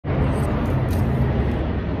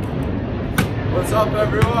What's up,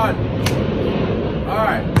 everyone?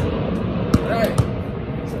 Alright, today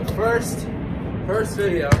is the first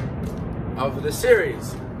video of the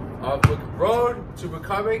series of the road to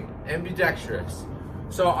becoming ambidextrous.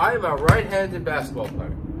 So I am a right-handed basketball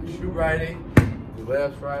player. I shoot righty, do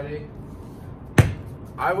layups righty.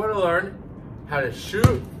 I want to learn how to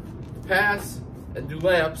shoot, pass, and do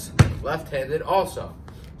layups left-handed also.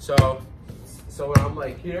 So when I'm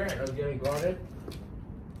like here and I'm getting guarded,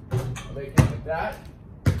 I make it like that.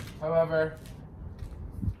 However,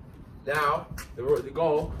 now the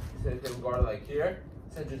goal is to guard like here.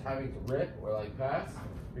 Instead of just having to rip or like pass,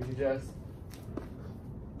 we can just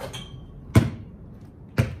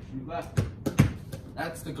shoot left.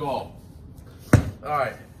 That's the goal. All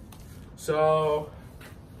right. So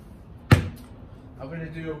I'm gonna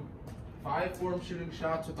do 5 form shooting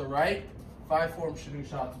shots with the right, 5 form shooting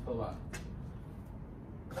shots with the left.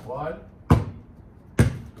 1,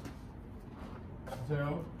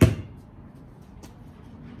 2,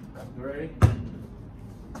 3,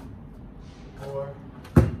 4,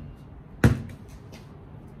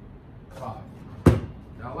 5.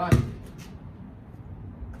 Now left.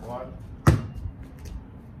 1,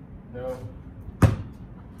 2,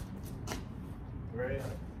 3,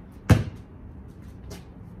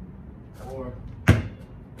 4,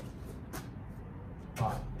 5.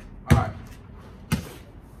 All right.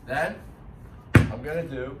 Then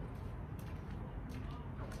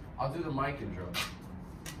I'll do the mic intro.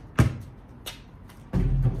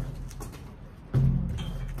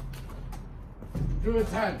 Do a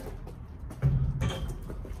 10.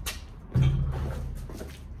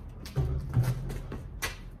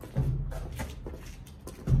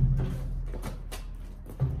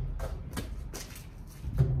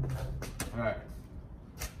 All right.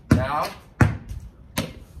 Now,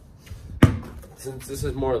 since this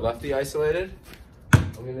is more lefty isolated,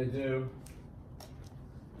 I'm gonna do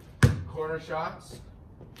corner shots,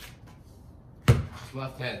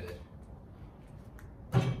 left-handed.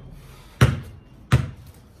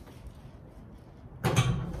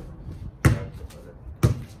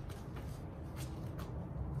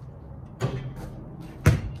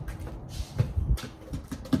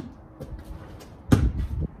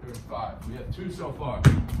 There's 5. We have 2 so far.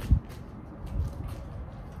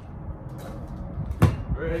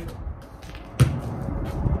 Ready?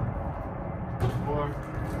 4.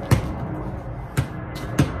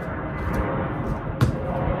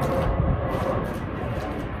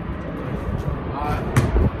 5.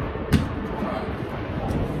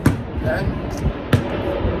 Then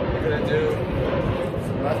we're gonna do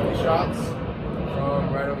some lefty shots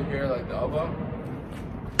from right over here, like the elbow.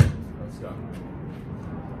 Let's go.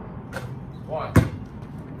 1.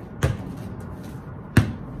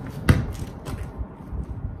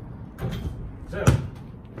 2.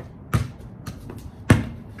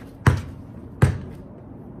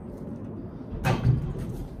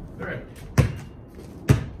 3.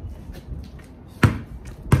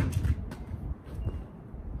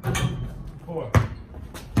 4. 5.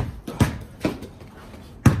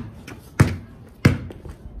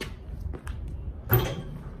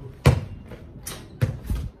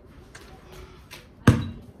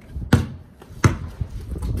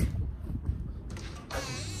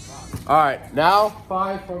 All right, now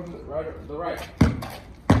 5 from the right.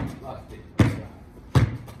 Lefty.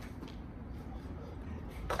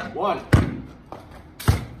 1.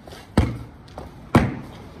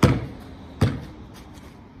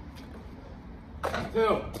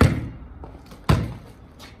 2.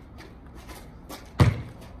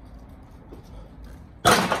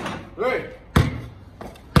 3.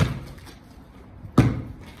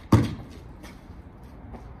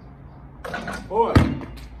 4. 5.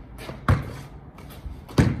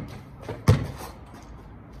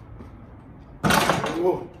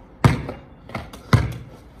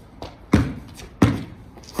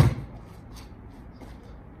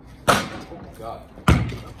 Oh my God.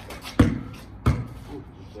 Ooh,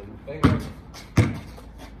 just a finger.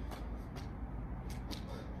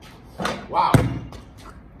 Wow.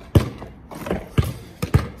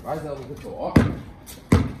 Why does that look so awkward?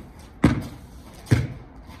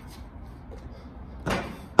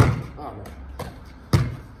 Oh man.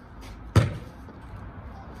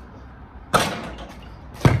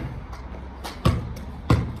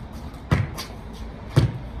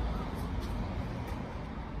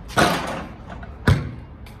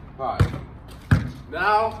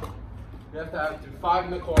 Now, we have to do 5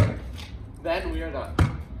 in the corner. Then we are done.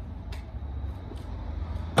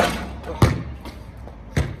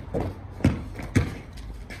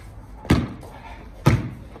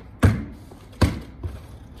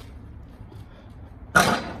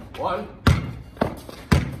 One,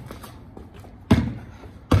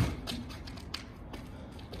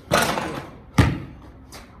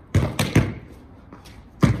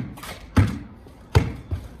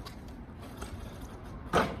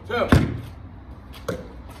 2.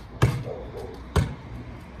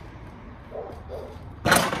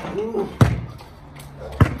 Ooh.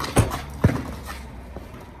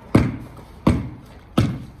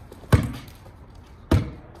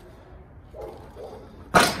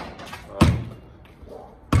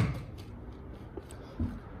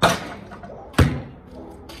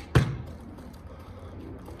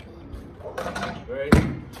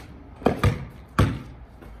 Ready?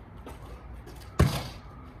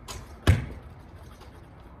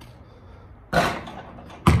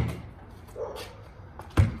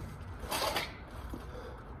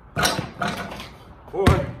 Four.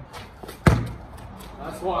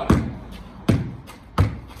 Last one.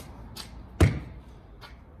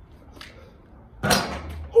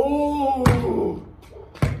 Ooh.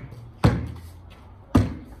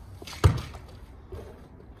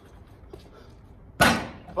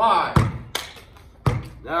 5.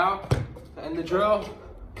 Now, to end the drill,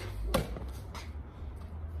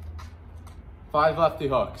 5 lefty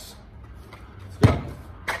hooks. Let's go.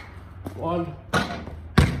 1,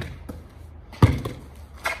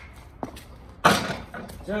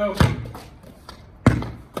 2.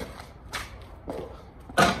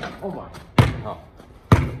 Oh my. Oh.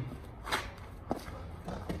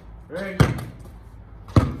 3.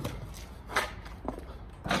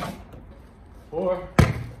 4.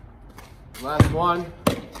 Last one.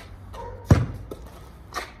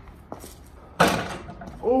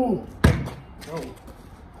 Oh. Oh.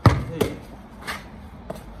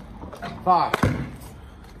 5.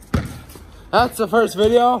 That's the first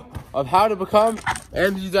video of how to become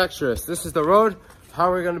ambidextrous. This is the road how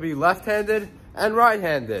we're going to be left-handed and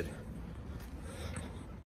right-handed.